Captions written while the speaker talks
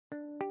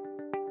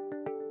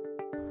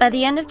By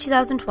the end of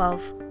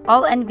 2012,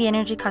 all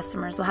NVEnergy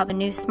customers will have a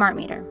new smart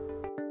meter.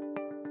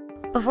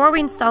 Before we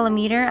install a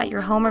meter at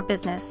your home or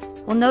business,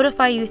 we'll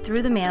notify you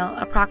through the mail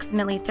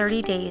approximately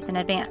 30 days in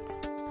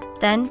advance.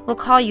 Then, we'll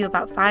call you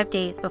about 5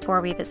 days before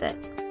we visit.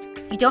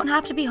 You don't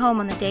have to be home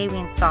on the day we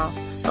install,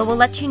 but we'll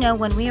let you know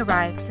when we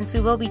arrive since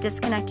we will be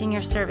disconnecting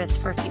your service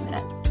for a few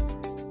minutes.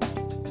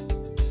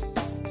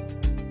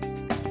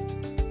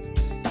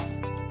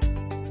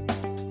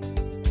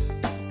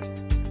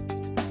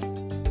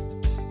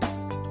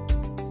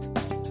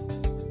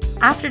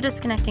 After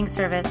disconnecting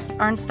service,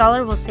 our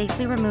installer will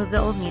safely remove the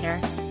old meter.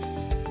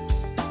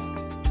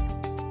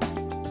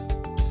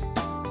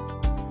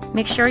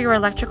 Make sure your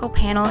electrical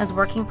panel is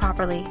working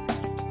properly.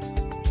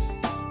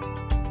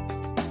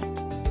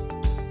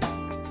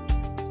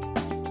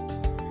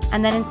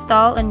 And then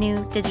install a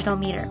new digital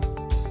meter.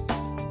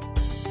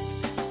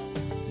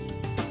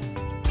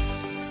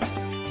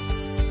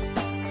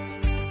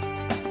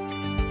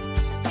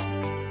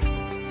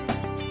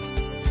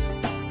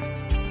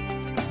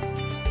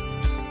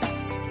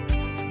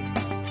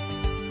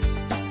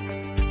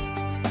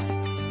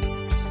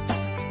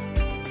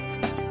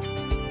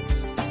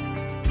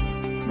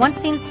 Once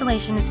the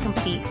installation is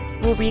complete,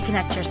 we'll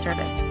reconnect your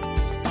service.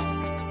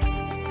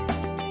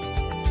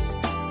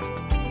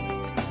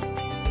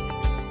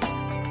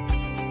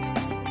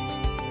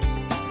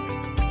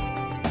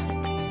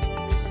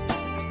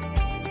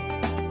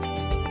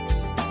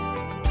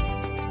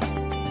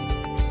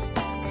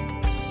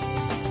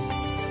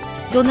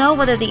 You'll know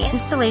whether the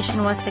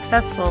installation was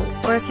successful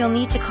or if you'll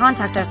need to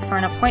contact us for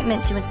an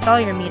appointment to install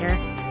your meter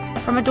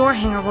from a door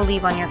hanger we'll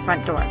leave on your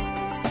front door.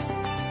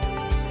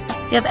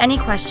 If you have any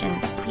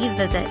questions, please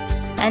visit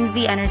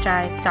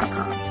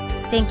NVEnergize.com.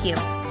 Thank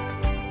you.